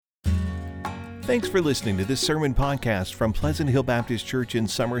Thanks for listening to this sermon podcast from Pleasant Hill Baptist Church in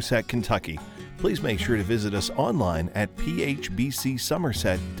Somerset, Kentucky. Please make sure to visit us online at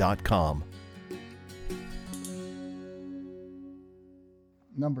phbcsomerset.com.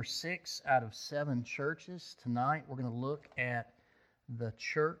 Number 6 out of 7 churches. Tonight we're going to look at the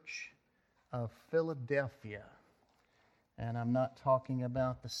Church of Philadelphia. And I'm not talking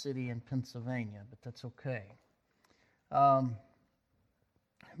about the city in Pennsylvania, but that's okay.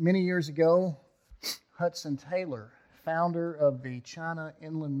 Many years ago, Hudson Taylor, founder of the China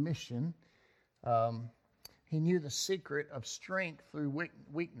Inland Mission, he knew the secret of strength through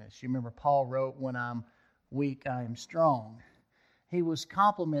weakness. You remember Paul wrote, "When I'm weak, I am strong." He was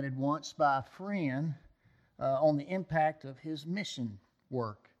complimented once by a friend on the impact of his mission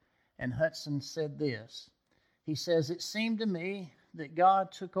work. And Hudson said this. He says, "It seemed to me that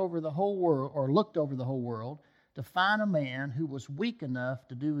God took over the whole world, or looked over the whole world, to find a man who was weak enough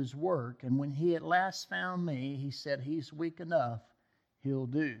to do his work. And when he at last found me, he said, he's weak enough, he'll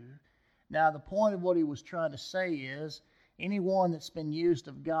do." Now, the point of what he was trying to say is, anyone that's been used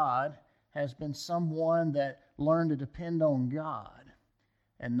of God has been someone that learned to depend on God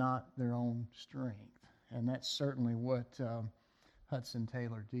and not their own strength. And that's certainly what Hudson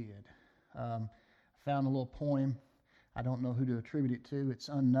Taylor did. I found a little poem. I don't know who to attribute it to. It's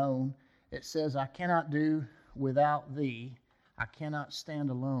unknown. It says, "I cannot do without thee. I cannot stand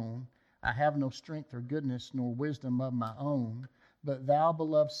alone. I have no strength or goodness nor wisdom of my own. But thou,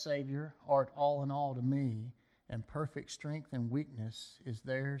 beloved Savior, art all in all to me, and perfect strength and weakness is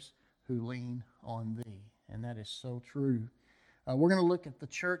theirs who lean on thee." And that is so true. We're going to look at the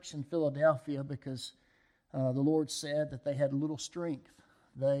church in Philadelphia because the Lord said that they had little strength.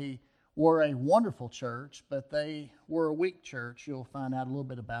 They were a wonderful church, but they were a weak church. You'll find out a little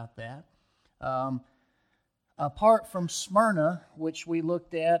bit about that. Apart from Smyrna, which we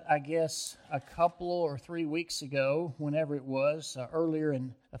looked at, I guess, a couple or 3 weeks ago, whenever it was, earlier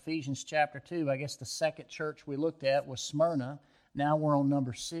in Ephesians chapter 2, I guess the second church we looked at was Smyrna. Now we're on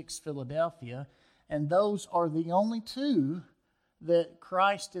number 6, Philadelphia. And those are the only two that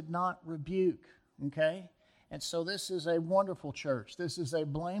Christ did not rebuke, okay? And so this is a wonderful church. This is a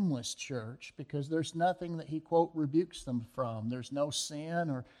blameless church because there's nothing that he, quote, rebukes them from. There's no sin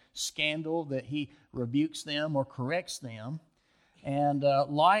or scandal that he rebukes them or corrects them. And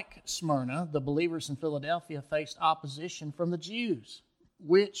like Smyrna, the believers in Philadelphia faced opposition from the Jews,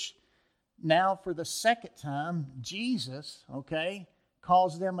 which now for the second time, Jesus, okay,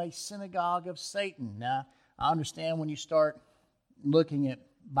 calls them a synagogue of Satan. Now, I understand when you start looking at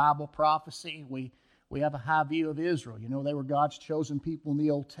Bible prophecy, we have a high view of Israel. You know, they were God's chosen people in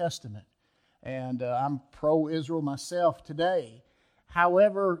the Old Testament. And I'm pro-Israel myself today.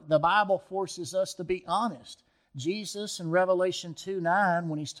 However, the Bible forces us to be honest. Jesus in Revelation 2:9,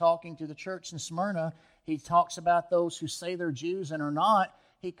 when he's talking to the church in Smyrna, he talks about those who say they're Jews and are not.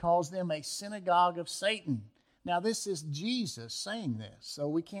 He calls them a synagogue of Satan. Now, this is Jesus saying this, so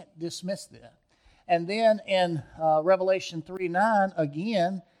we can't dismiss that. And then in Revelation 3:9,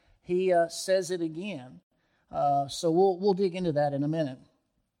 again, he says it again. So we'll dig into that in a minute.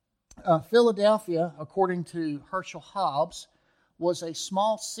 Philadelphia, according to Herschel Hobbs, was a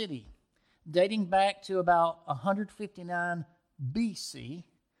small city dating back to about 159 BC.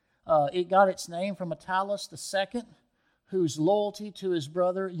 It got its name from Attalus II, whose loyalty to his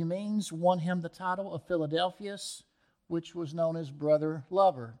brother Eumenes won him the title of Philadelphus, which was known as Brother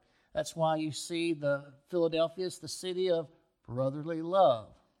Lover. That's why you see the Philadelphia is the city of brotherly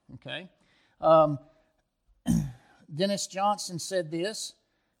love. Okay. Dennis Johnson said this.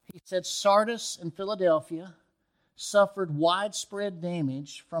 He said, "Sardis and Philadelphia suffered widespread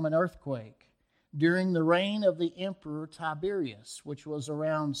damage from an earthquake during the reign of the Emperor Tiberius, which was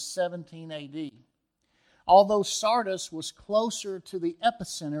around 17 AD. Although Sardis was closer to the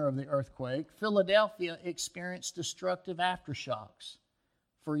epicenter of the earthquake, Philadelphia experienced destructive aftershocks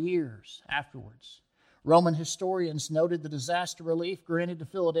for years afterwards. Roman historians noted the disaster relief granted to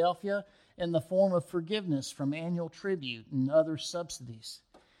Philadelphia in the form of forgiveness from annual tribute and other subsidies.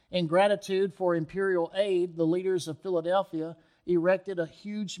 In gratitude for imperial aid, the leaders of Philadelphia erected a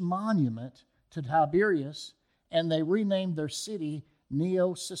huge monument to Tiberius, and they renamed their city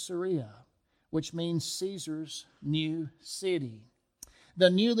Neo Caesarea, which means Caesar's new city. The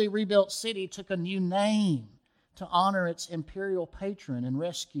newly rebuilt city took a new name to honor its imperial patron and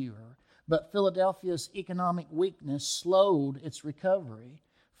rescuer, but Philadelphia's economic weakness slowed its recovery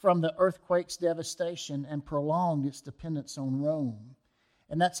from the earthquake's devastation and prolonged its dependence on Rome.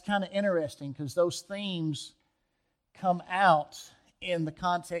 And that's kind of interesting because those themes come out in the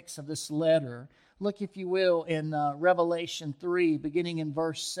context of this letter. Look, if you will, in Revelation 3, beginning in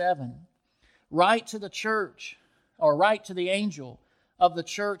verse 7. Write to the church, or write to the angel of the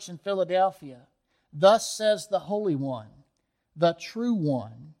church in Philadelphia. Thus says the Holy One, the true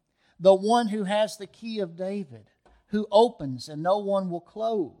One, the one who has the key of David, who opens and no one will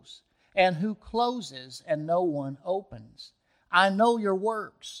close, and who closes and no one opens. I know your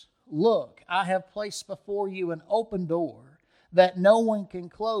works. Look, I have placed before you an open door that no one can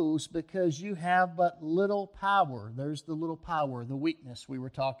close, because you have but little power. There's the little power, the weakness we were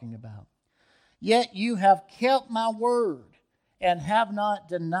talking about. Yet you have kept my word and have not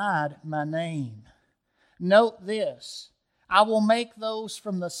denied my name. Note this, I will make those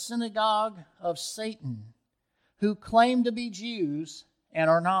from the synagogue of Satan who claim to be Jews and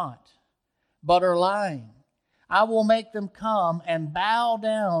are not, but are lying. I will make them come and bow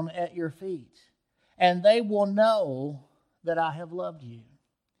down at your feet, and they will know that I have loved you.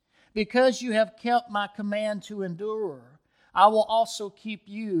 Because you have kept my command to endure, I will also keep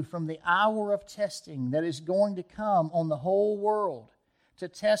you from the hour of testing that is going to come on the whole world to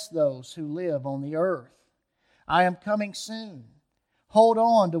test those who live on the earth. I am coming soon. Hold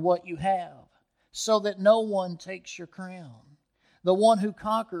on to what you have, so that no one takes your crown. The one who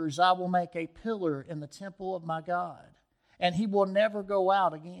conquers I will make a pillar in the temple of my God, and he will never go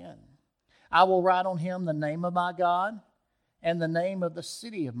out again. I will write on him the name of my God and the name of the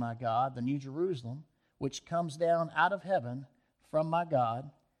city of my God, the New Jerusalem, which comes down out of heaven from my God,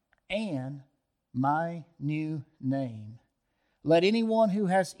 and my new name. Let anyone who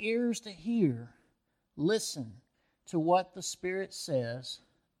has ears to hear listen to what the Spirit says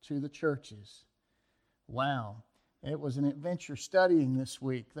to the churches. Wow, it was an adventure studying this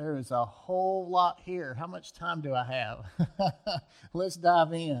week. There is a whole lot here. How much time do I have? Let's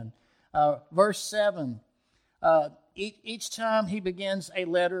dive in. Verse 7, each time he begins a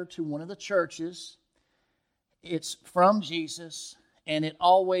letter to one of the churches, it's from Jesus, and it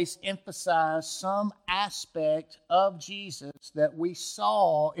always emphasized some aspect of Jesus that we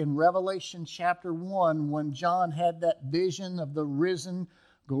saw in Revelation chapter 1 when John had that vision of the risen,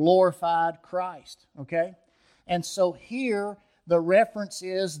 glorified Christ, okay? And so here the reference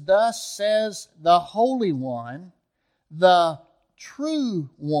is, thus says the Holy One, the true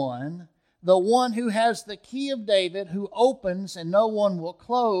One, the one who has the key of David, who opens and no one will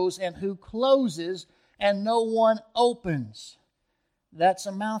close, and who closes and no one opens. That's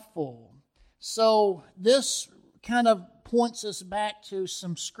a mouthful. So this kind of points us back to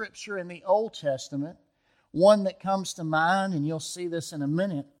some scripture in the Old Testament. One that comes to mind, and you'll see this in a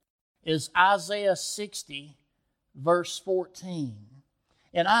minute, is Isaiah 60, verse 14.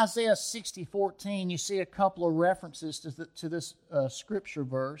 In Isaiah 60:14, you see a couple of references to this scripture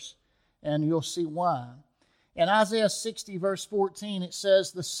verse, and you'll see why. In Isaiah 60, verse 14, it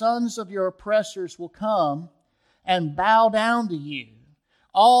says, the sons of your oppressors will come and bow down to you.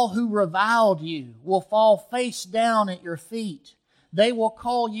 All who reviled you will fall face down at your feet. They will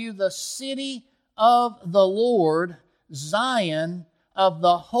call you the city of the Lord, Zion of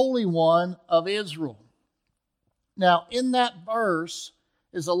the Holy One of Israel. Now, in that verse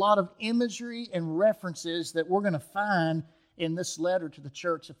is a lot of imagery and references that we're going to find in this letter to the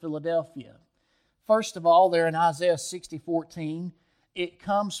church of Philadelphia. First of all, there in Isaiah 60:14, it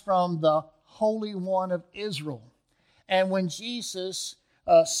comes from the Holy One of Israel. And when Jesus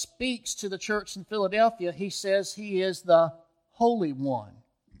speaks to the church in Philadelphia, he says he is the Holy One,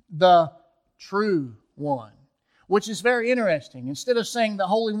 the true One, which is very interesting. Instead of saying the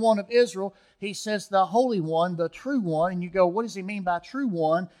Holy One of Israel, he says the Holy One, the true One. And you go, what does he mean by true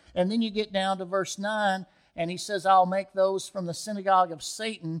one? And then you get down to verse 9, and he says, I'll make those from the synagogue of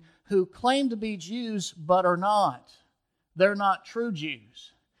Satan who claim to be Jews but are not. They're not true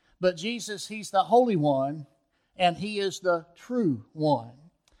Jews. But Jesus, he's the Holy One, and he is the true one.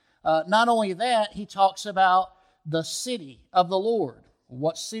 Not only that, he talks about the city of the Lord.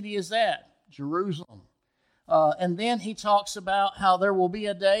 What city is that? Jerusalem. And then he talks about how there will be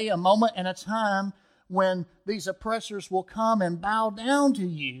a day, a moment, and a time when these oppressors will come and bow down to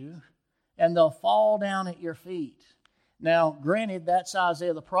you, and they'll fall down at your feet. Now, granted, that's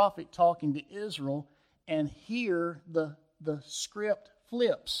Isaiah the prophet talking to Israel, and here the script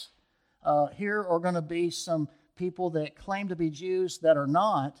flips. Here are going to be some people that claim to be Jews that are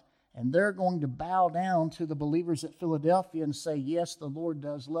not, and they're going to bow down to the believers at Philadelphia and say, yes, the Lord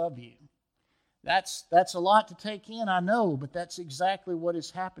does love you. That's a lot to take in, I know, but that's exactly what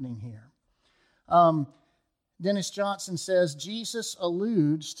is happening here. Dennis Johnson says, Jesus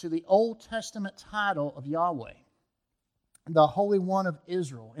alludes to the Old Testament title of Yahweh, the Holy One of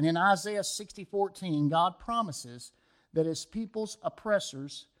Israel. And in Isaiah 60:14, God promises that his people's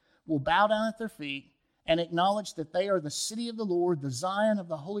oppressors will bow down at their feet and acknowledge that they are the city of the Lord, the Zion of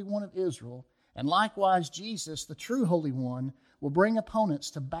the Holy One of Israel, And likewise, Jesus, the true Holy One, will bring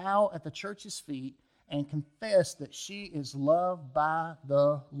opponents to bow at the church's feet and confess that she is loved by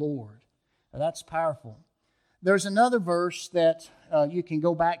the Lord. Now, that's powerful. There's another verse that you can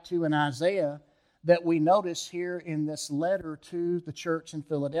go back to in Isaiah that we notice here in this letter to the church in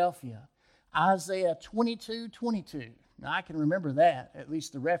Philadelphia. Isaiah 22:22. Now, I can remember that, at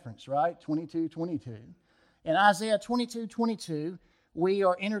least the reference, right? 22:22. In Isaiah 22:22, we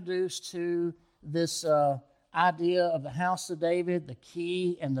are introduced to this idea of the house of David, the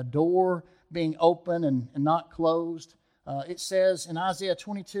key and the door being open and not closed. It says in Isaiah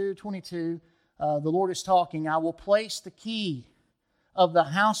 22:22, the Lord is talking, I will place the key of the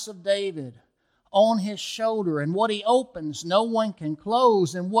house of David on his shoulder, and what he opens, no one can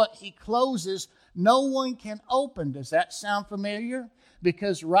close, and what he closes, no one can open. Does that sound familiar?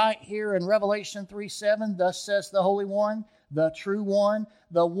 Because right here in Revelation 3:7, thus says the Holy One, the true One,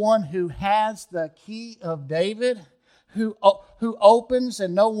 the one who has the key of David, who opens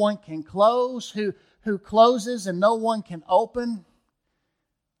and no one can close, who closes and no one can open.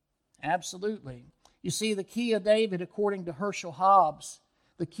 Absolutely. You see, the key of David, according to Herschel Hobbs,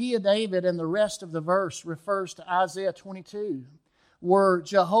 the key of David and the rest of the verse refers to Isaiah 22, where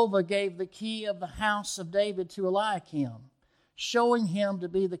Jehovah gave the key of the house of David to Eliakim, showing him to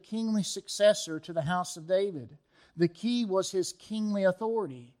be the kingly successor to the house of David. The key was his kingly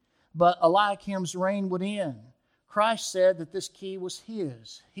authority, but Eliakim's reign would end. Christ said that this key was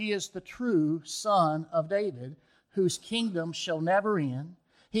his. He is the true Son of David, whose kingdom shall never end.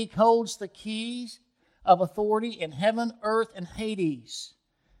 He holds the keys of authority in heaven, earth, and Hades.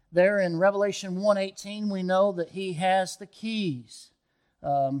 There in Revelation 1:18, we know that he has the keys.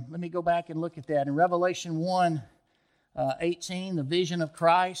 Let me go back and look at that. In Revelation 1:18, the vision of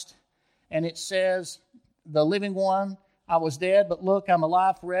Christ, and it says, the living one, I was dead, but look, I'm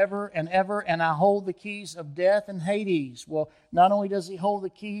alive forever and ever, and I hold the keys of death and Hades. Well, not only does he hold the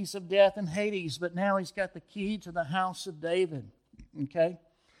keys of death and Hades, but now he's got the key to the house of David. Okay?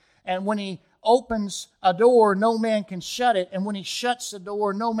 And when he opens a door, no man can shut it. And when he shuts the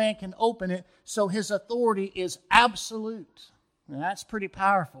door, no man can open it. So his authority is absolute. And that's pretty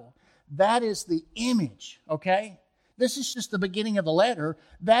powerful. That is the image, okay? This is just the beginning of the letter.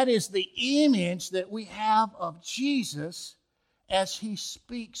 That is the image that we have of Jesus as he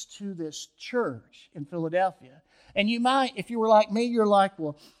speaks to this church in Philadelphia. And you might, if you were like me, you're like,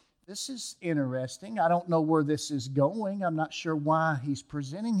 well, this is interesting. I don't know where this is going. I'm not sure why he's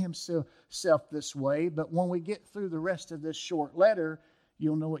presenting himself this way. But when we get through the rest of this short letter,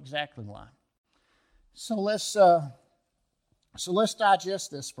 you'll know exactly why. So let's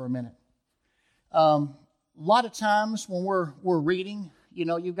digest this for a minute. A lot of times when we're reading,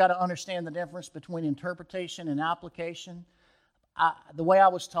 you've got to understand the difference between interpretation and application. The way I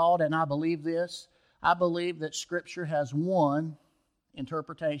was taught, and I believe this, I believe that Scripture has one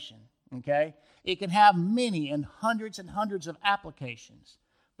interpretation, okay? It can have many and hundreds of applications,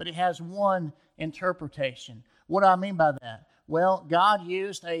 but it has one interpretation. What do I mean by that? Well, God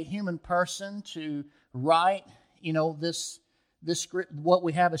used a human person to write, this script, what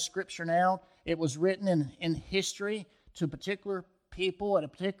we have as Scripture now. It was written in history to particular people at a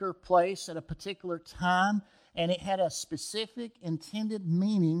particular place at a particular time, and it had a specific intended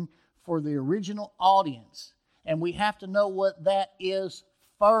meaning for the original audience. And we have to know what that is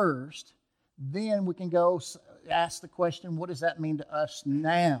first. Then we can go ask the question, what does that mean to us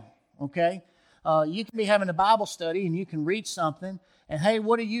now? Okay? You can be having a Bible study and you can read something, and hey,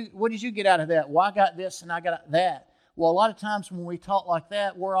 what did you get out of that? Well, I got this and I got that. Well, a lot of times when we talk like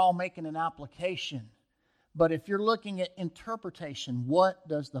that, we're all making an application. But if you're looking at interpretation, what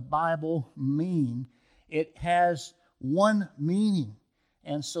does the Bible mean? It has one meaning.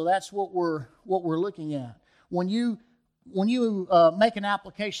 And so that's what we're looking at. When you make an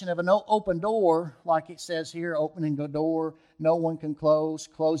application of an open door, like it says here, opening a door, no one can close,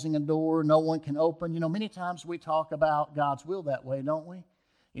 closing a door, no one can open. Many times we talk about God's will that way, don't we?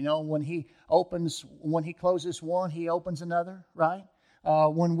 When he closes one, he opens another, right?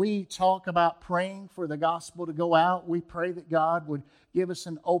 When we talk about praying for the gospel to go out, we pray that God would give us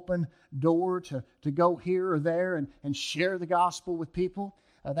an open door to go here or there and share the gospel with people.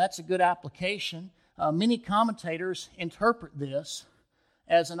 That's a good application. Many commentators interpret this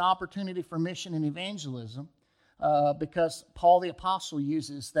as an opportunity for mission and evangelism because Paul the Apostle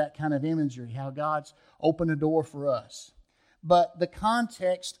uses that kind of imagery, how God's opened a door for us. But the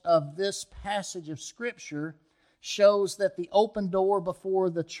context of this passage of Scripture shows that the open door before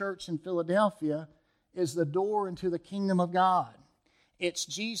the church in Philadelphia is the door into the kingdom of God. It's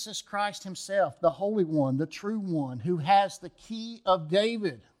Jesus Christ himself, the Holy One, the true One, who has the key of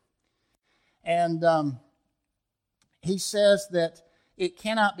David. And he says that it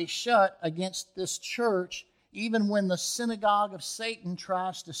cannot be shut against this church even when the synagogue of Satan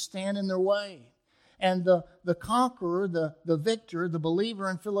tries to stand in their way. And the conqueror, the victor, the believer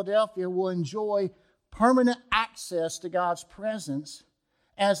in Philadelphia will enjoy permanent access to God's presence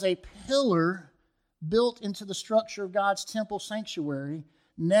as a pillar built into the structure of God's temple sanctuary,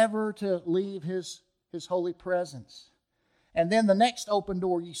 never to leave His holy presence. And then the next open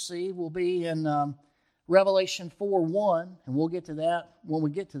door you see will be in Revelation 4:1, and we'll get to that when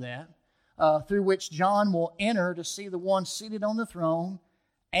we get to that, through which John will enter to see the one seated on the throne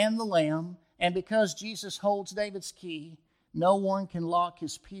and the Lamb. And because Jesus holds David's key, no one can lock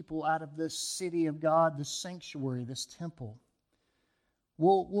His people out of this city of God, this sanctuary, this temple.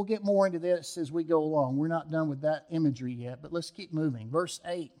 We'll get more into this as we go along. We're not done with that imagery yet, but let's keep moving. Verse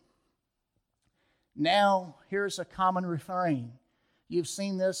 8. Now, here's a common refrain. You've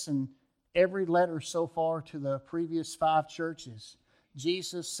seen this in every letter so far to the previous 5 churches.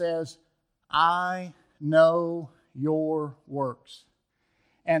 Jesus says, I know your works.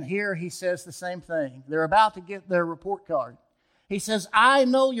 And here he says the same thing. They're about to get their report card. He says, I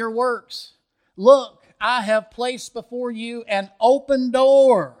know your works. Look, I have placed before you an open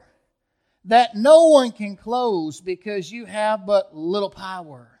door that no one can close because you have but little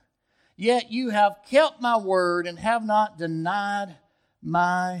power. Yet you have kept my word and have not denied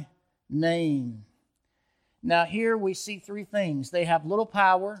my name. Now here we see 3 things. They have little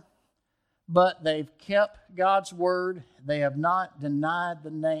power, but they've kept God's word. They have not denied the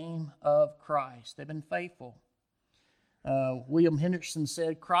name of Christ. They've been faithful. William Hendrickson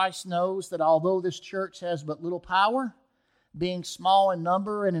said, Christ knows that although this church has but little power, being small in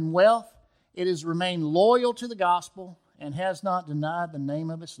number and in wealth, it has remained loyal to the gospel and has not denied the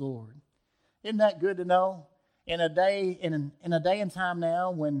name of its Lord. Isn't that good to know? In a day and time now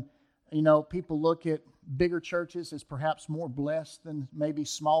when people look at bigger churches as perhaps more blessed than maybe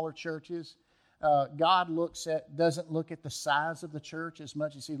smaller churches, God doesn't look at the size of the church as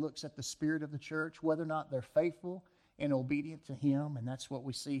much as He looks at the spirit of the church, whether or not they're faithful and obedient to Him, and that's what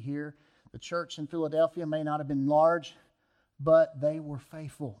we see here. The church in Philadelphia may not have been large, but they were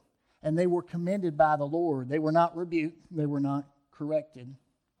faithful, and they were commended by the Lord. They were not rebuked. They were not corrected.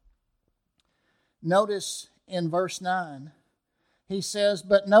 Notice in verse 9, he says,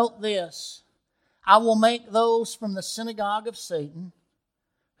 but note this, I will make those from the synagogue of Satan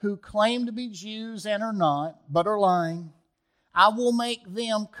who claim to be Jews and are not, but are lying. I will make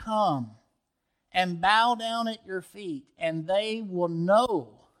them come and bow down at your feet, and they will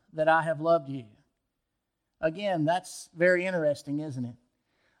know that I have loved you. Again, that's very interesting, isn't it?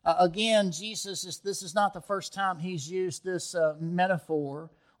 Again, this is not the first time He's used this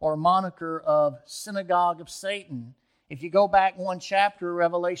metaphor or moniker of synagogue of Satan. If you go back one chapter,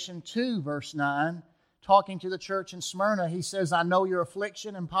 Revelation 2, verse 9, talking to the church in Smyrna, He says, I know your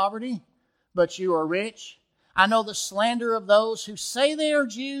affliction and poverty, but you are rich. I know the slander of those who say they are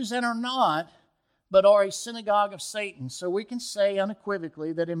Jews and are not, but are a synagogue of Satan. So we can say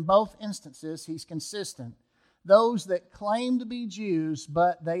unequivocally that in both instances He's consistent. Those that claim to be Jews,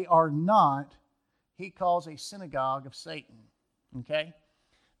 but they are not, He calls a synagogue of Satan. Okay?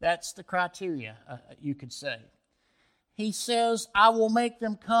 That's the criteria, you could say. He says, I will make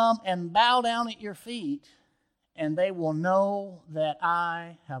them come and bow down at your feet, and they will know that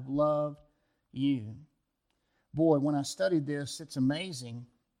I have loved you. Boy, when I studied this, it's amazing.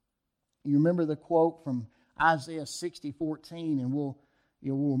 You remember the quote from Isaiah 60:14, and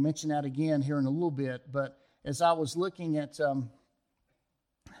we'll mention that again here in a little bit. But as I was looking at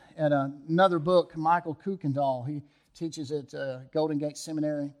another book, Michael Kuykendall, he teaches at Golden Gate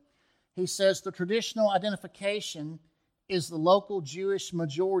Seminary. He says the traditional identification is the local Jewish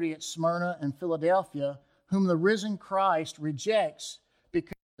majority at Smyrna and Philadelphia, whom the risen Christ rejects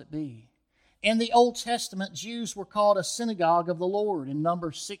because it be. In the Old Testament, Jews were called a synagogue of the Lord in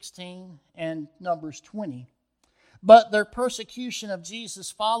Numbers 16 and Numbers 20. But their persecution of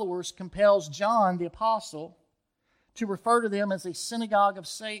Jesus' followers compels John the Apostle to refer to them as a synagogue of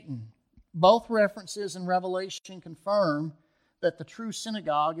Satan. Both references in Revelation confirm that the true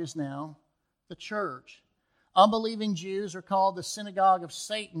synagogue is now the church. Unbelieving Jews are called the synagogue of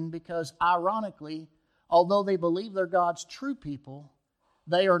Satan because, ironically, although they believe they're God's true people,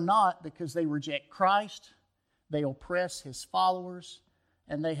 they are not, because they reject Christ, they oppress His followers,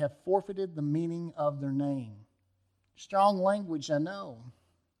 and they have forfeited the meaning of their name. Strong language, I know.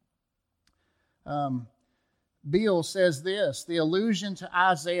 Beale says this, the allusion to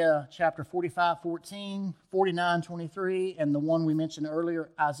Isaiah chapter 45:14, 49:23, and the one we mentioned earlier,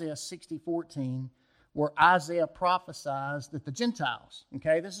 Isaiah 60:14, where Isaiah prophesies that the Gentiles,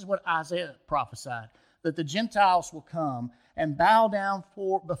 okay, this is what Isaiah prophesied, that the Gentiles will come and bow down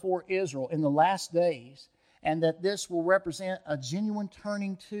before Israel in the last days, and that this will represent a genuine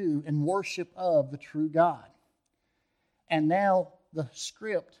turning to and worship of the true God. And now the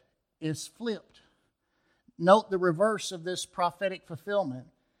script is flipped. Note the reverse of this prophetic fulfillment.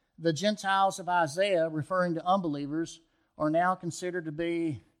 The Gentiles of Isaiah, referring to unbelievers, are now considered to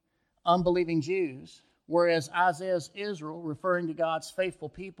be unbelieving Jews, whereas Isaiah's Israel, referring to God's faithful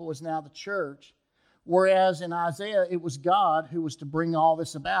people, is now the church. Whereas in Isaiah, it was God who was to bring all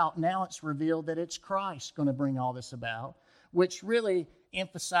this about. Now it's revealed that it's Christ going to bring all this about, which really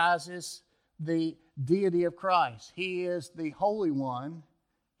emphasizes the deity of Christ. He is the Holy One.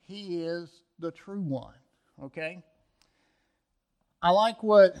 He is the true one. Okay? I like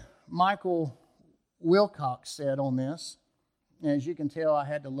what Michael Wilcox said on this. As you can tell, I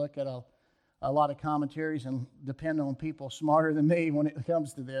had to look at a lot of commentaries and depend on people smarter than me when it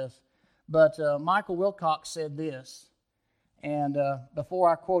comes to this. But Michael Wilcox said this, and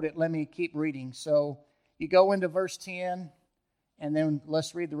before I quote it, let me keep reading. So you go into verse 10, and then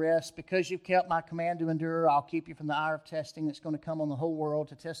let's read the rest. Because you've kept my command to endure, I'll keep you from the hour of testing that's going to come on the whole world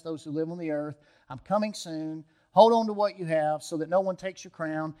to test those who live on the earth. I'm coming soon. Hold on to what you have so that no one takes your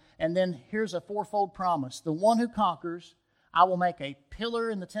crown. And then here's a fourfold promise. The one who conquers, I will make a pillar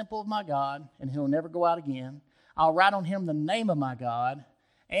in the temple of my God, and he'll never go out again. I'll write on him the name of my God,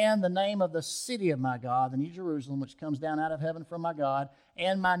 and the name of the city of my God, the New Jerusalem, which comes down out of heaven from my God,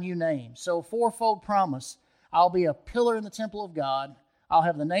 and my new name. So fourfold promise. I'll be a pillar in the temple of God. I'll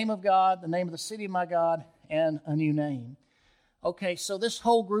have the name of God, the name of the city of my God, and a new name. Okay, so this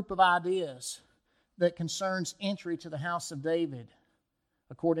whole group of ideas that concerns entry to the house of David,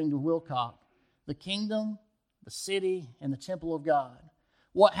 according to Wilcock, the kingdom, the city, and the temple of God.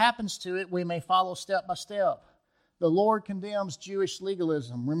 What happens to it, we may follow step by step. The Lord condemns Jewish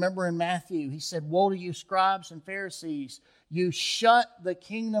legalism. Remember in Matthew, he said, "Woe to you, scribes and Pharisees! You shut the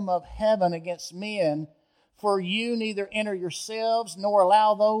kingdom of heaven against men, for you neither enter yourselves nor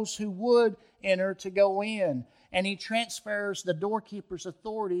allow those who would enter to go in." And he transfers the doorkeeper's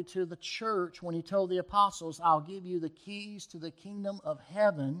authority to the church when he told the apostles, "I'll give you the keys to the kingdom of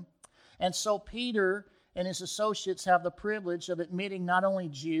heaven." And so Peter and his associates have the privilege of admitting not only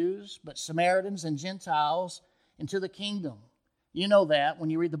Jews, but Samaritans and Gentiles into the kingdom. You know that when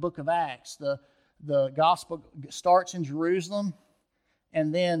you read the book of Acts. The gospel starts in Jerusalem,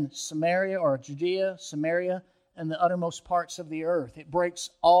 and then Samaria or Judea, Samaria, and the uttermost parts of the earth. It breaks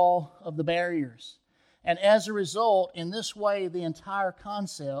all of the barriers. And as a result, in this way, the entire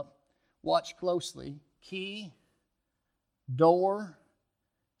concept, watch closely, key, door,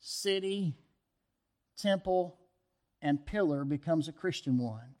 city, temple, and pillar becomes a Christian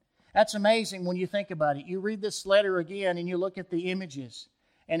one. That's amazing when you think about it. You read this letter again and you look at the images,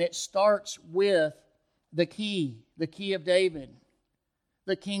 and it starts with the key of David,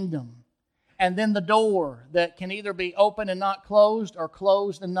 the kingdom, and then the door that can either be open and not closed or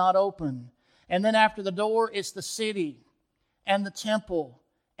closed and not open. And then after the door, it's the city and the temple,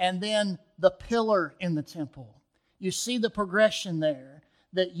 and then the pillar in the temple. You see the progression there,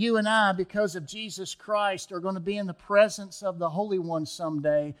 that you and I, because of Jesus Christ, are going to be in the presence of the Holy One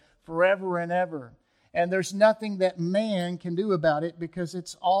someday, forever and ever. And there's nothing that man can do about it because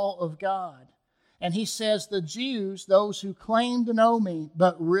it's all of God. And he says the Jews, those who claim to know me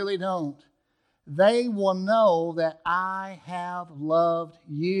but really don't, they will know that I have loved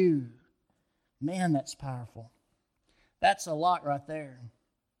you. Man, that's powerful. That's a lot right there.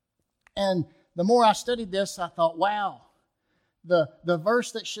 And the more I studied this, I thought, wow, the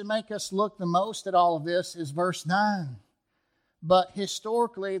verse that should make us look the most at all of this is verse 9. But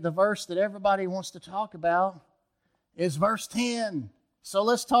historically, the verse that everybody wants to talk about is verse 10. So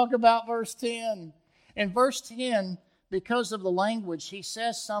let's talk about verse 10. In verse 10, because of the language, he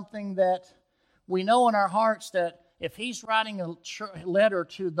says something that we know in our hearts, that if he's writing a letter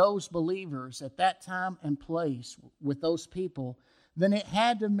to those believers at that time and place with those people, then it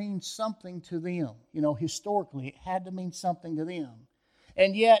had to mean something to them. You know, historically, it had to mean something to them.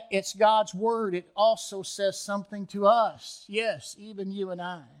 And yet, it's God's Word. It also says something to us. Yes, even you and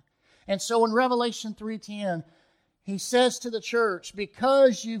I. And so in Revelation 3:10, he says to the church,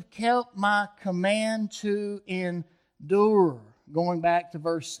 because you've kept my command to endure. Going back to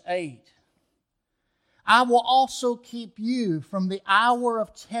verse 8. I will also keep you from the hour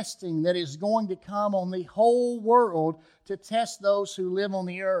of testing that is going to come on the whole world to test those who live on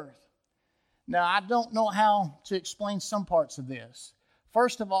the earth. Now, I don't know how to explain some parts of this.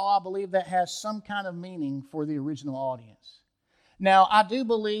 First of all, I believe that has some kind of meaning for the original audience. Now, I do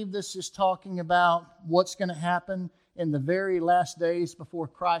believe this is talking about what's going to happen in the very last days before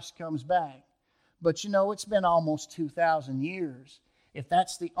Christ comes back. But it's been almost 2,000 years. If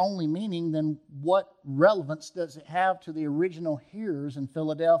that's the only meaning, then what relevance does it have to the original hearers in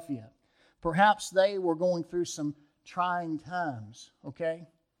Philadelphia? Perhaps they were going through some trying times, okay?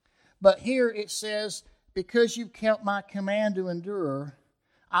 But here it says, because you've kept my command to endure,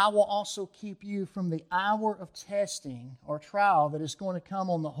 I will also keep you from the hour of testing or trial that is going to come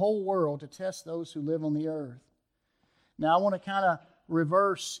on the whole world to test those who live on the earth. Now, I want to kind of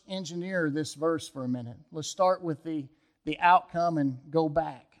reverse engineer this verse for a minute. Let's start with the outcome and go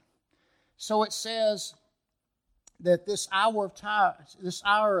back. So it says that this hour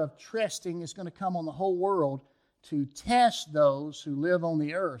of testing is going to come on the whole world to test those who live on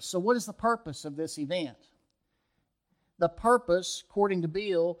the earth. So what is the purpose of this event? The purpose, according to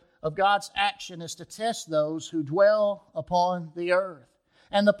Beale, of God's action is to test those who dwell upon the earth.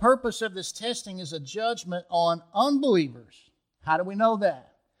 And the purpose of this testing is a judgment on unbelievers. How do we know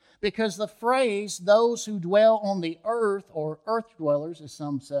that? Because the phrase, those who dwell on the earth, or earth dwellers, as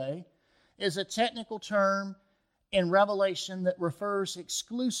some say, is a technical term in Revelation that refers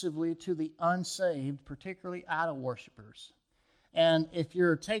exclusively to the unsaved, particularly idol worshipers. And if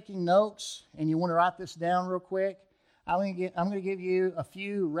you're taking notes and you want to write this down real quick, I'm going to give you a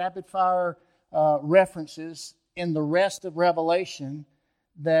few rapid-fire references in the rest of Revelation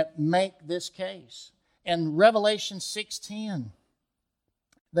that make this case. In Revelation 6:10,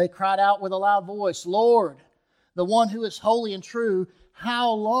 they cried out with a loud voice, Lord, the one who is holy and true,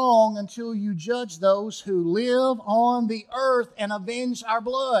 how long until you judge those who live on the earth and avenge our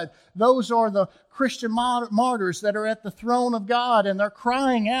blood? Those are the Christian martyrs that are at the throne of God, and they're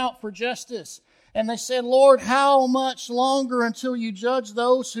crying out for justice. And they said, Lord, how much longer until you judge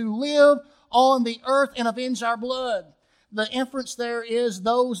those who live on the earth and avenge our blood? The inference there is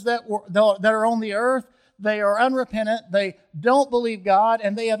those that are on the earth, they are unrepentant, they don't believe God,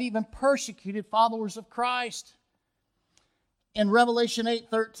 and they have even persecuted followers of Christ. In Revelation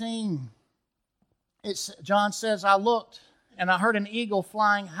 8:13, John says, I looked, and I heard an eagle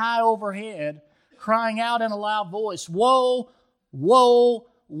flying high overhead, crying out in a loud voice, Woe, woe,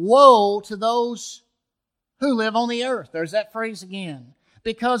 woe to those who live on the earth. There's that phrase again.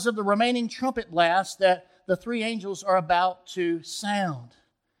 Because of the remaining trumpet blast that the three angels are about to sound.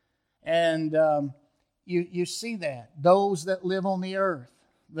 And you see that. Those that live on the earth,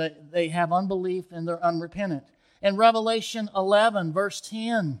 they have unbelief and they're unrepentant. In Revelation 11, verse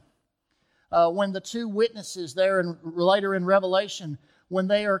 10, when the two witnesses there and later in Revelation, when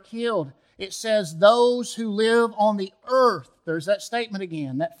they are killed, it says, those who live on the earth, there's that statement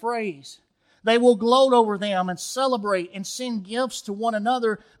again, that phrase, they will gloat over them and celebrate and send gifts to one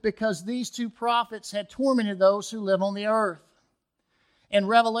another because these two prophets had tormented those who live on the earth. In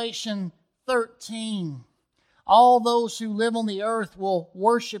Revelation 13, all those who live on the earth will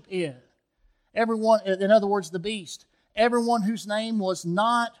worship it. Everyone, in other words, the beast. Everyone whose name was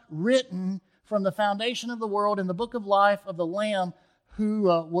not written from the foundation of the world in the book of life of the Lamb who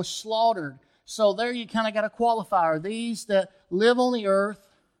was slaughtered. So there you kind of got a qualifier. These that live on the earth,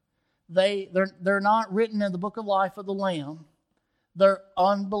 they're not written in the book of life of the Lamb. They're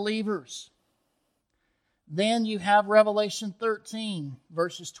unbelievers. Then you have Revelation 13,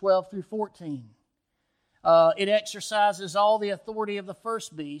 verses 12 through 14. It exercises all the authority of the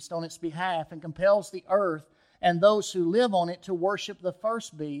first beast on its behalf and compels the earth and those who live on it to worship the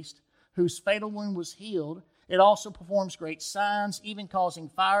first beast whose fatal wound was healed. It also performs great signs, even causing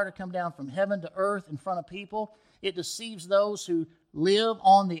fire to come down from heaven to earth in front of people. It deceives those who live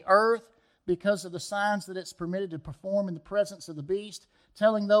on the earth because of the signs that it's permitted to perform in the presence of the beast,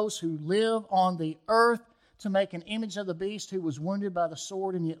 telling those who live on the earth to make an image of the beast who was wounded by the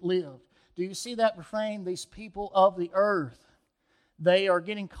sword and yet lived. Do you see that refrain? These people of the earth, they are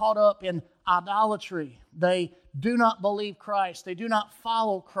getting caught up in idolatry. They do not believe Christ. They do not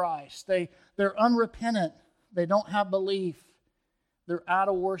follow Christ. They're unrepentant. They don't have belief. They're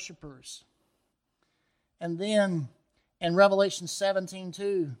idol worshipers. And then in Revelation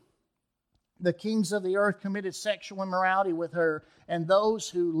 17:2, the kings of the earth committed sexual immorality with her, and those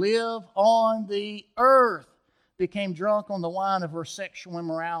who live on the earth became drunk on the wine of her sexual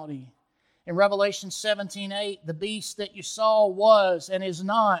immorality. In Revelation 17:8, the beast that you saw was and is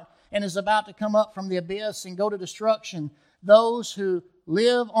not and is about to come up from the abyss and go to destruction. Those who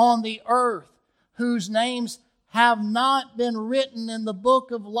live on the earth, whose names have not been written in the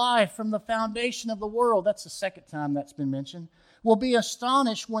book of life from the foundation of the world, that's the second time that's been mentioned, will be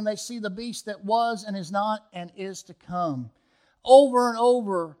astonished when they see the beast that was and is not and is to come. Over and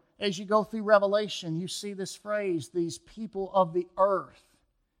over as you go through Revelation, you see this phrase, these people of the earth.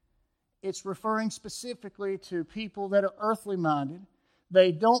 It's referring specifically to people that are earthly minded.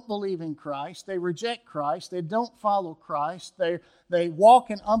 They don't believe in Christ. They reject Christ. They don't follow Christ. They walk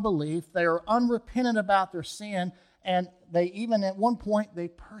in unbelief. They are unrepentant about their sin. And they even at one point, they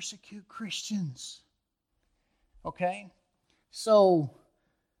persecute Christians. Okay? So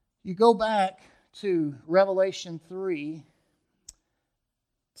you go back to Revelation 3:10.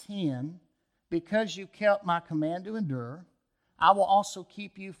 Because you kept my command to endure, I will also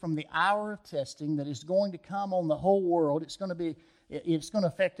keep you from the hour of testing that is going to come on the whole world. It's going to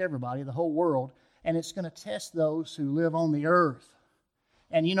affect everybody, the whole world, and it's going to test those who live on the earth.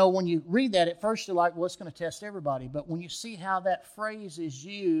 And you know, when you read that, at first you're like, well, it's going to test everybody. But when you see how that phrase is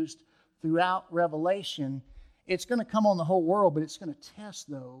used throughout Revelation, it's going to come on the whole world, but it's going to test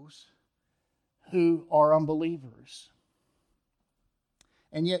those who are unbelievers.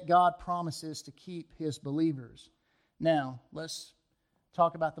 And yet God promises to keep His believers. Now, let's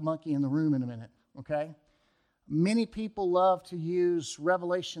talk about the monkey in the room in a minute, okay? Many people love to use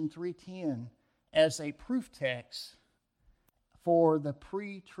Revelation 3:10 as a proof text for the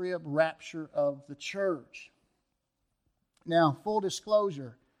pre-trib rapture of the church. Now, full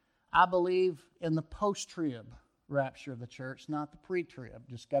disclosure, I believe in the post-trib rapture of the church, not the pre-trib.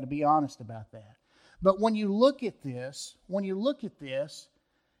 Just got to be honest about that. But when you look at this,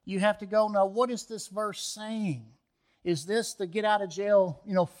 you have to go, now, what is this verse saying? Is this the get out of jail,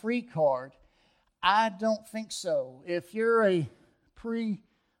 free card? I don't think so. If you're a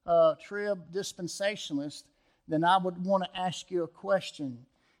pre-trib dispensationalist, then I would want to ask you a question.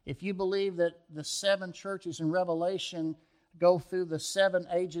 If you believe that the 7 churches in Revelation go through the 7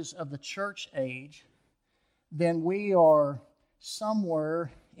 ages of the church age, then we are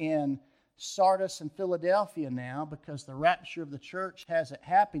somewhere in Sardis and Philadelphia now, because the rapture of the church hasn't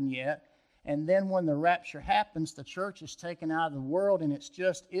happened yet. And then when the rapture happens, the church is taken out of the world and it's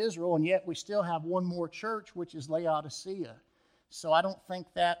just Israel, and yet we still have one more church, which is Laodicea. So I don't think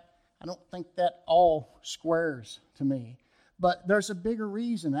that all squares to me. But there's a bigger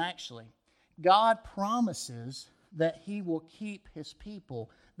reason, actually. God promises that He will keep His people,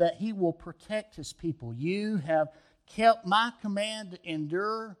 that He will protect His people. You have kept my command to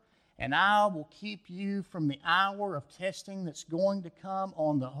endure, and I will keep you from the hour of testing that's going to come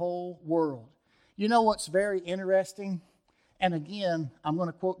on the whole world. You know what's very interesting? And again, I'm going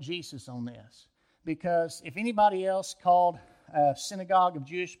to quote Jesus on this. Because if anybody else called a synagogue of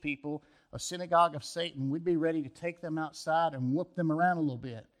Jewish people a synagogue of Satan, we'd be ready to take them outside and whoop them around a little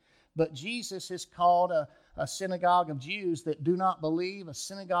bit. But Jesus has called a synagogue of Jews that do not believe a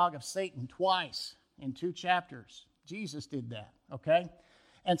synagogue of Satan twice in 2 chapters. Jesus did that, okay?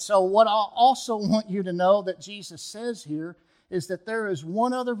 And so what I also want you to know that Jesus says here is that there is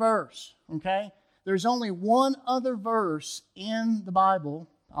one other verse, okay? There's only one other verse in the Bible.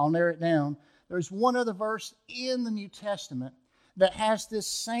 I'll narrow it down. There's one other verse in the New Testament that has this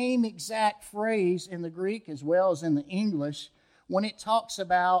same exact phrase in the Greek as well as in the English when it talks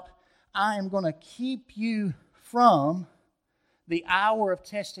about, I am going to keep you from the hour of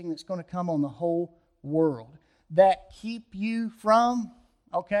testing that's going to come on the whole world. That keep you from,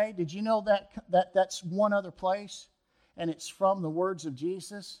 okay, did you know that's one other place? And it's from the words of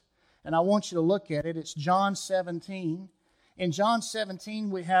Jesus. And I want you to look at it. It's John 17. In John 17,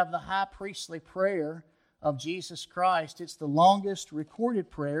 we have the high priestly prayer of Jesus Christ. It's the longest recorded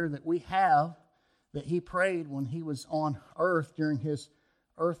prayer that we have that He prayed when He was on earth during His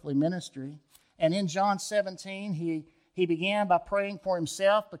earthly ministry. And in John 17, he began by praying for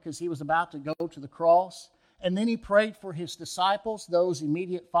Himself because He was about to go to the cross. And then He prayed for His disciples, those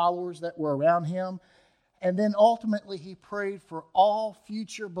immediate followers that were around Him. And then ultimately He prayed for all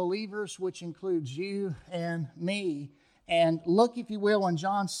future believers, which includes you and me. And look, if you will, in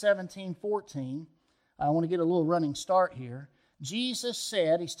John 17:14, I want to get a little running start here. Jesus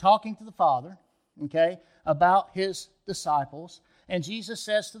said, He's talking to the Father, okay, about His disciples. And Jesus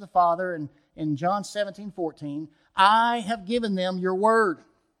says to the Father in John 17:14, I have given them your word.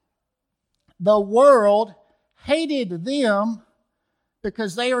 The world hated them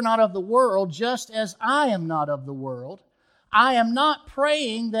because they are not of the world, just as I am not of the world. I am not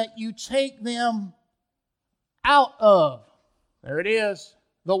praying that you take them out of, there it is,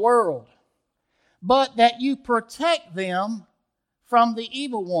 the world, but that you protect them from the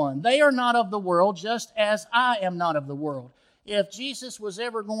evil one. They are not of the world, just as I am not of the world. If Jesus was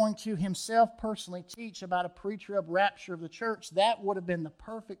ever going to Himself personally teach about a pre-trib rapture of the church, that would have been the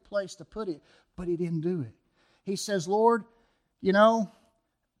perfect place to put it, but He didn't do it. He says, Lord, you know,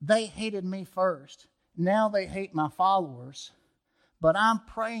 they hated me first. Now they hate my followers. but I'm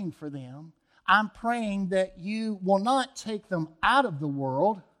praying for them. I'm praying that you will not take them out of the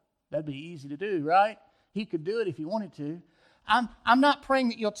world. That'd be easy to do, right? He could do it if he wanted to. I'm not praying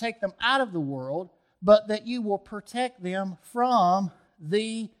that you'll take them out of the world, but that you will protect them from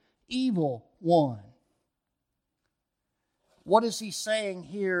the evil one. What is he saying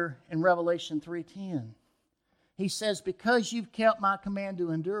here in Revelation 3:10? He says, because you've kept my command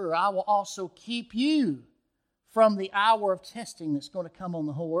to endure, I will also keep you from the hour of testing that's going to come on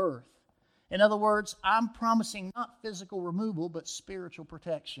the whole earth. In other words, I'm promising not physical removal, but spiritual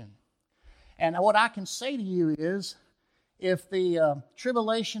protection. And what I can say to you is, if the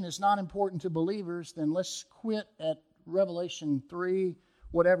tribulation is not important to believers, then let's quit at Revelation 3,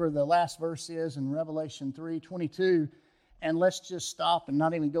 whatever the last verse is in Revelation 3:22, and let's just stop and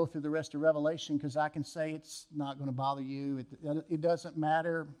not even go through the rest of Revelation, because I can say it's not going to bother you. It doesn't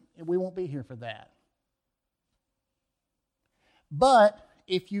matter. We won't be here for that. But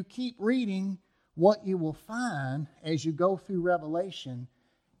if you keep reading, what you will find as you go through Revelation,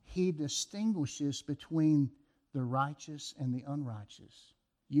 he distinguishes between the righteous and the unrighteous.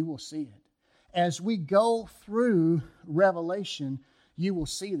 You will see it. As we go through Revelation, you will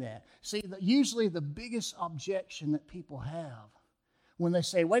see that. See, usually the biggest objection that people have when they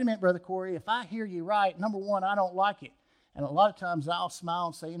say, wait a minute, Brother Corey, if I hear you right, number one, I don't like it. And a lot of times I'll smile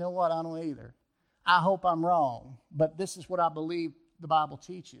and say, you know what, I don't either. I hope I'm wrong, but this is what I believe the Bible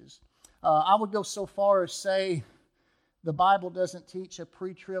teaches. I would go so far as say the Bible doesn't teach a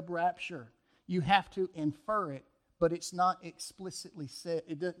pre-trib rapture. You have to infer it, but it's not explicitly said.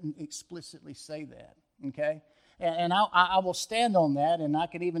 It doesn't explicitly say that, okay? And I will stand on that, and I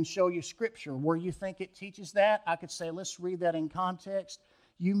could even show you Scripture where you think it teaches that. I could say, let's read that in context.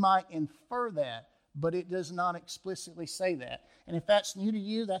 You might infer that, but it does not explicitly say that. And if that's new to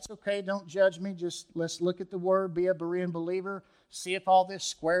you, that's okay. Don't judge me. Just let's look at the Word, be a Berean believer, see if all this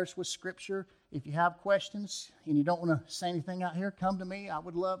squares with Scripture. If you have questions and you don't want to say anything out here, come to me. I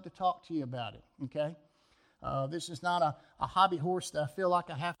would love to talk to you about it, okay? This is not a hobby horse that I feel like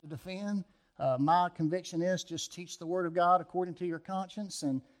I have to defend. My conviction is just teach the Word of God according to your conscience,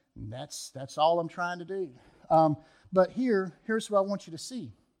 and that's all I'm trying to do. But here's what I want you to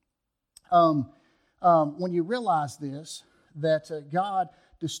see. When you realize this, that God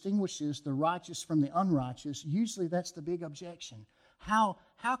distinguishes the righteous from the unrighteous, usually that's the big objection. How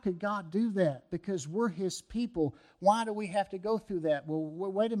could God do that? Because we're His people. Why do we have to go through that?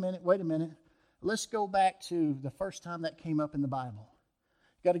 Well, wait a minute. Let's go back to the first time that came up in the Bible.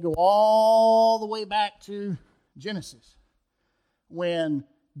 You've got to go all the way back to Genesis, when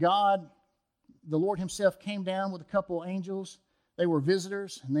God, the Lord Himself, came down with a couple of angels. They were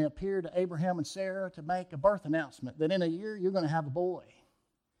visitors, and they appeared to Abraham and Sarah to make a birth announcement that in a year you're going to have a boy.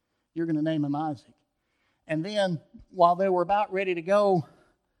 You're going to name him Isaac. And then, while they were about ready to go,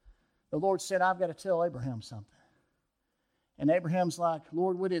 the Lord said, I've got to tell Abraham something. And Abraham's like,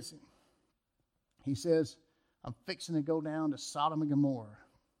 Lord, what is it? He says, I'm fixing to go down to Sodom and Gomorrah.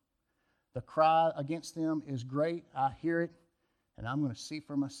 The cry against them is great. I hear it, and I'm going to see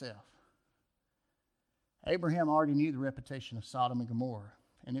for myself. Abraham already knew the reputation of Sodom and Gomorrah,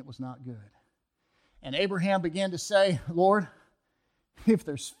 and it was not good. And Abraham began to say, Lord, if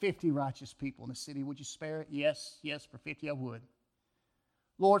there's 50 righteous people in the city, would you spare it? Yes, for 50 I would.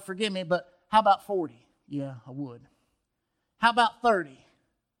 Lord, forgive me, but how about 40? Yeah, I would. How about 30?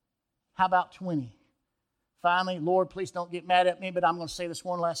 How about 20? Finally, Lord, please don't get mad at me, but I'm going to say this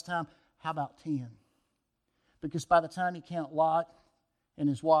one last time. How about 10? Because by the time you count Lot and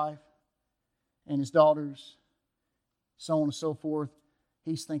his wife and his daughters, so on and so forth,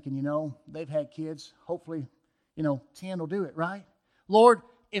 he's thinking, they've had kids. Hopefully, 10 will do it, right? Lord,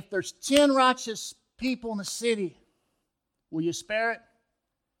 if there's 10 righteous people in the city, will you spare it?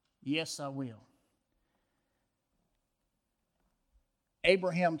 Yes, I will.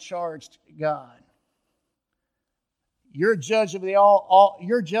 Abraham charged God. You're judge of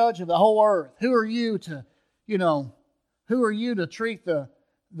you're judge of the whole earth. Who are you to, treat the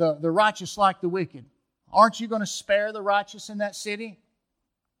righteous like the wicked? Aren't you going to spare the righteous in that city?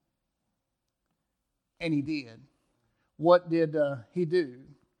 And he did. What did he do?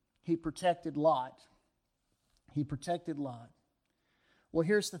 He protected Lot. Well,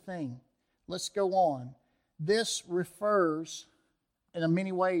 here's the thing. Let's go on. This refers, in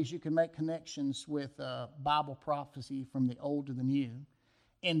many ways you can make connections with Bible prophecy from the Old to the New.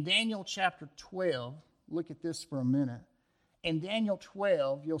 In Daniel chapter 12, look at this for a minute. In Daniel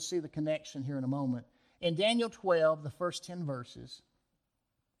 12, you'll see the connection here in a moment. In Daniel 12, the first 10 verses,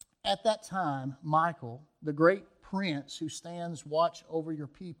 at that time, Michael, the great prince who stands watch over your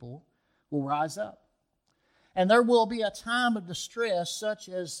people, will rise up. And there will be a time of distress such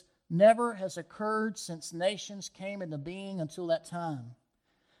as never has occurred since nations came into being until that time.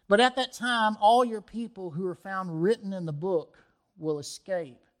 But at that time, all your people who are found written in the book will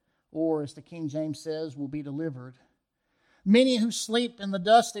escape, or as the King James says, will be delivered. Many who sleep in the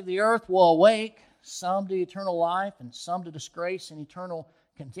dust of the earth will awake, some to eternal life and some to disgrace and eternal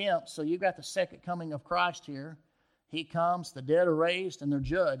contempt. So you've got the second coming of Christ here. He comes, the dead are raised, and they're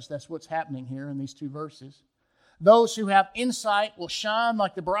judged. That's what's happening here in these two verses. Those who have insight will shine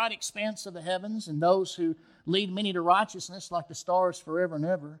like the bright expanse of the heavens, and those who lead many to righteousness like the stars forever and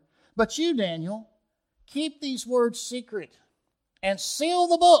ever. But you, Daniel, keep these words secret and seal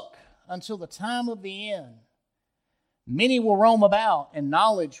the book until the time of the end. Many will roam about, and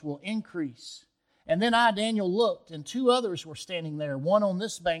knowledge will increase. And then I, Daniel, looked, and two others were standing there, one on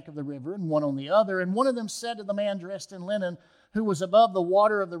this bank of the river and one on the other. And one of them said to the man dressed in linen, who was above the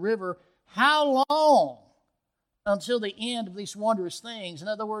water of the river, "How long until the end of these wondrous things?" In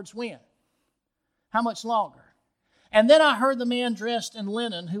other words, when? How much longer? And then I heard the man dressed in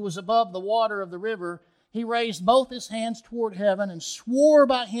linen, who was above the water of the river. He raised both his hands toward heaven and swore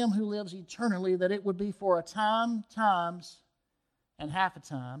by him who lives eternally that it would be for a time, times, and half a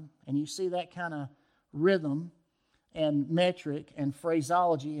time. And you see that kind of rhythm and metric and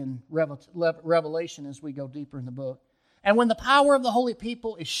phraseology and revelation as we go deeper in the book. And when the power of the holy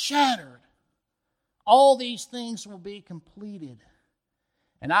people is shattered, all these things will be completed.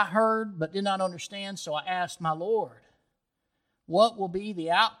 And I heard but did not understand, so I asked my Lord, what will be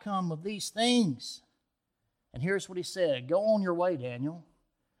the outcome of these things? And here's what he said, "Go on your way, Daniel,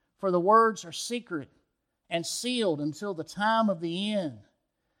 for the words are secret and sealed until the time of the end.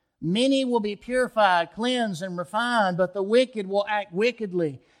 Many will be purified, cleansed, and refined, but the wicked will act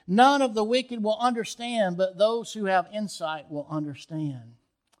wickedly. None of the wicked will understand, but those who have insight will understand."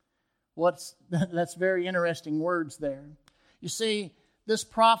 That's very interesting words there. You see, this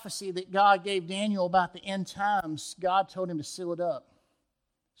prophecy that God gave Daniel about the end times, God told him to seal it up.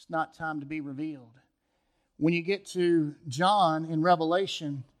 It's not time to be revealed. When you get to John in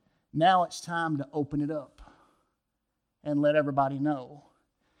Revelation, now it's time to open it up and let everybody know.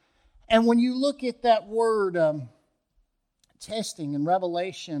 And when you look at that word testing in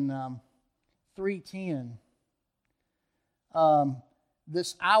Revelation 3:10,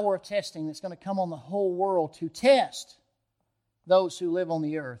 this hour of testing that's going to come on the whole world to test those who live on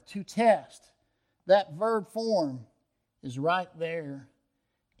the earth. To test. That verb form is right there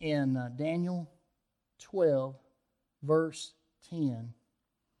in Daniel 12, verse 10.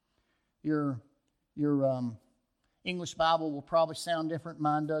 Your English Bible will probably sound different.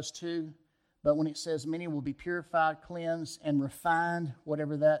 Mine does too. But when it says many will be purified, cleansed, and refined,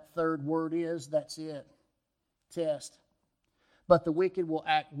 whatever that third word is, that's it. Test. But the wicked will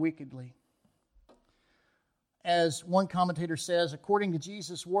act wickedly. As one commentator says, according to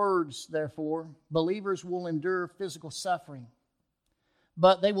Jesus' words, therefore, believers will endure physical suffering,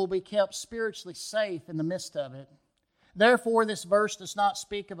 but they will be kept spiritually safe in the midst of it. Therefore, this verse does not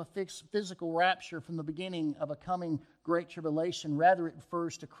speak of a physical rapture from the beginning of a coming great tribulation. Rather, it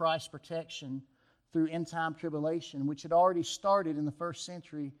refers to Christ's protection through end-time tribulation, which had already started in the first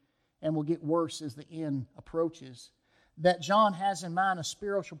century and will get worse as the end approaches. That John has in mind a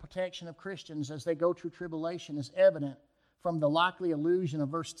spiritual protection of Christians as they go through tribulation is evident from the likely allusion of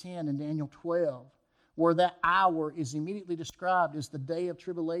verse 10 in Daniel 12, where that hour is immediately described as the day of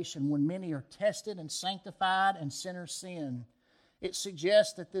tribulation when many are tested and sanctified and sinners sin. It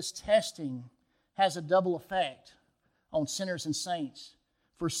suggests that this testing has a double effect on sinners and saints.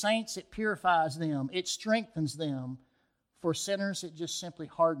 For saints, it purifies them, it strengthens them. For sinners, it just simply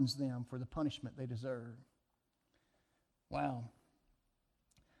hardens them for the punishment they deserve. Wow.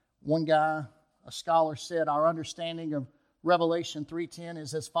 One guy, a scholar, said, our understanding of Revelation 3:10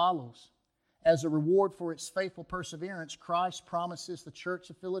 is as follows. As a reward for its faithful perseverance, Christ promises the church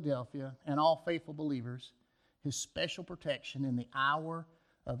of Philadelphia and all faithful believers His special protection in the hour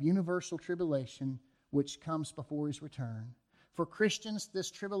of universal tribulation which comes before His return. For Christians, this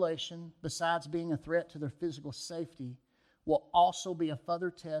tribulation, besides being a threat to their physical safety, will also be a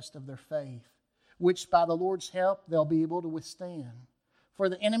further test of their faith, which by the Lord's help they'll be able to withstand. For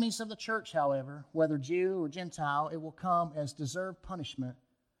the enemies of the church, however, whether Jew or Gentile, it will come as deserved punishment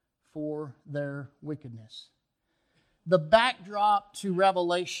for their wickedness. The backdrop to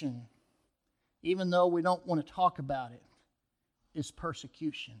Revelation, even though we don't want to talk about it, is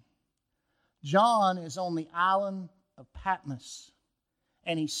persecution. John is on the island of Patmos,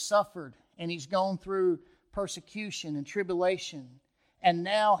 and he's suffered, and he's gone through persecution and tribulation. And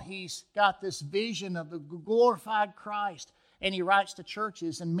now he's got this vision of the glorified Christ. And he writes to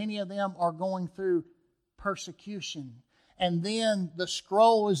churches, and many of them are going through persecution. And then the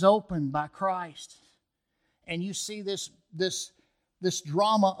scroll is opened by Christ. And you see this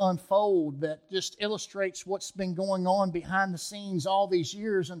drama unfold that just illustrates what's been going on behind the scenes all these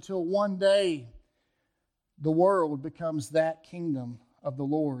years until one day the world becomes that kingdom of the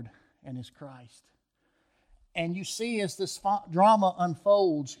Lord and His Christ. And you see as this drama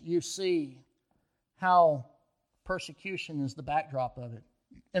unfolds, you see how persecution is the backdrop of it.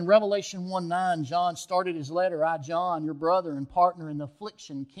 In Revelation 1:9, John started his letter, I, John, your brother and partner in the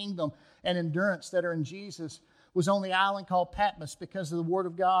affliction, kingdom, and endurance that are in Jesus, was on the island called Patmos because of the Word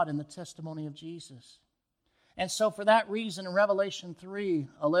of God and the testimony of Jesus. And so for that reason, in Revelation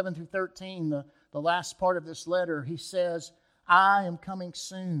 3:11 through 13, the last part of this letter, he says, I am coming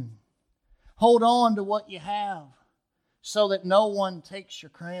soon. Hold on to what you have so that no one takes your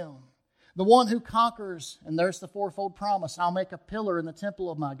crown. The one who conquers, and there's the fourfold promise, I'll make a pillar in the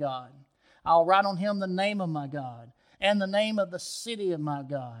temple of my God. I'll write on him the name of my God, and the name of the city of my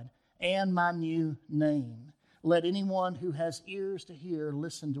God, and my new name. Let anyone who has ears to hear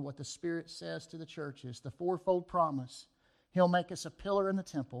listen to what the Spirit says to the churches. The fourfold promise, He'll make us a pillar in the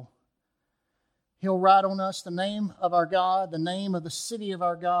temple. He'll write on us the name of our God, the name of the city of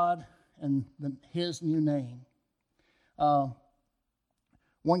our God, and His new name.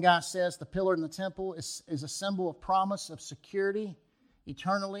 One guy says the pillar in the temple is a symbol of promise of security,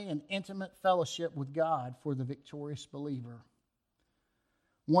 eternally, and intimate fellowship with God for the victorious believer.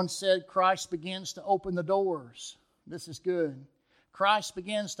 One said Christ begins to open the doors. This is good. Christ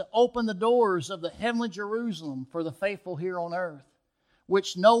begins to open the doors of the heavenly Jerusalem for the faithful here on earth,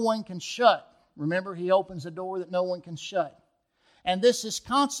 which no one can shut. Remember, He opens a door that no one can shut. And this is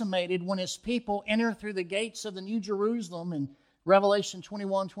consummated when His people enter through the gates of the New Jerusalem in Revelation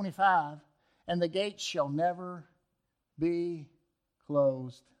 21:25, and the gates shall never be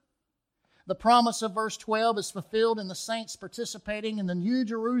closed. The promise of verse 12 is fulfilled in the saints participating in the New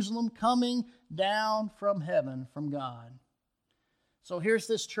Jerusalem coming down from heaven from God. So here's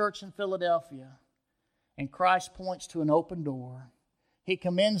this church in Philadelphia, and Christ points to an open door. He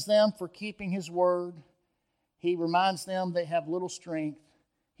commends them for keeping His word. He reminds them they have little strength.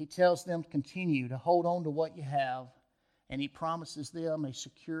 He tells them to continue to hold on to what you have, and He promises them a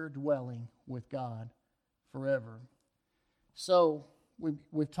secure dwelling with God forever. So,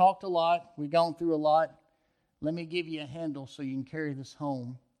 we've talked a lot. We've gone through a lot. Let me give you a handle so you can carry this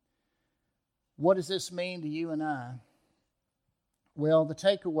home. What does this mean to you and I? Well, the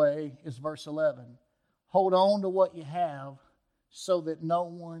takeaway is verse 11. Hold on to what you have so that no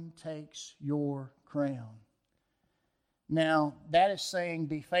one takes your crown. Now, that is saying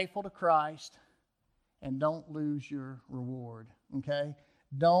be faithful to Christ and don't lose your reward, okay?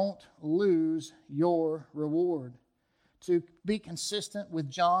 Don't lose your reward. To be consistent with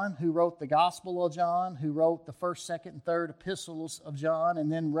John, who wrote the Gospel of John, who wrote the 1st, 2nd, and 3rd epistles of John,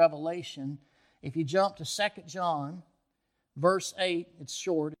 and then Revelation, if you jump to 2 John, verse 8, it's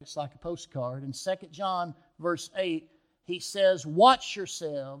short, it's like a postcard. In 2 John, verse 8, he says, watch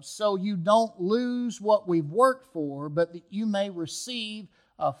yourselves so you don't lose what we've worked for, but that you may receive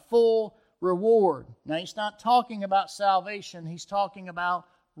a full reward. Now, he's not talking about salvation. He's talking about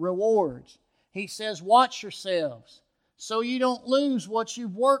rewards. He says, watch yourselves so you don't lose what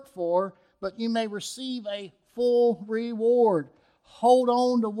you've worked for, but you may receive a full reward. Hold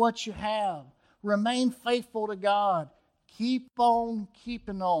on to what you have. Remain faithful to God. Keep on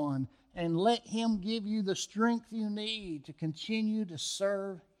keeping on, and let Him give you the strength you need to continue to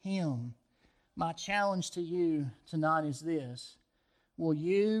serve Him. My challenge to you tonight is this. Will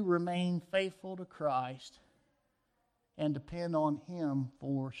you remain faithful to Christ and depend on Him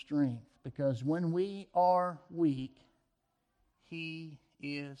for strength? Because when we are weak, He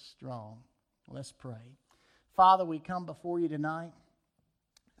is strong. Let's pray. Father, we come before you tonight.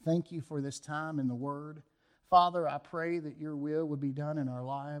 Thank you for this time in the Word. Father, I pray that your will would be done in our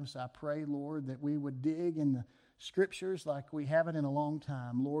lives. I pray, Lord, that we would dig in the Scriptures like we haven't in a long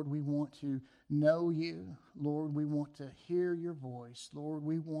time. Lord, we want to know you. Lord, we want to hear your voice. Lord,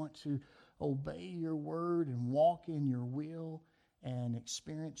 we want to obey your word and walk in your will and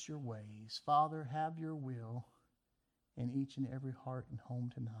experience your ways. Father, have your will in each and every heart and home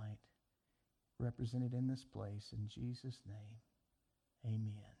tonight, represented in this place. In Jesus' name,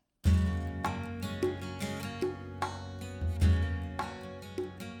 amen.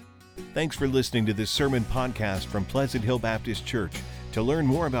 Thanks for listening to this sermon podcast from Pleasant Hill Baptist Church. To learn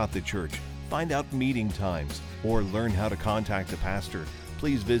more about the church, find out meeting times, or learn how to contact the pastor,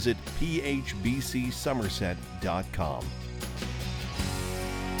 please visit phbcsomerset.com.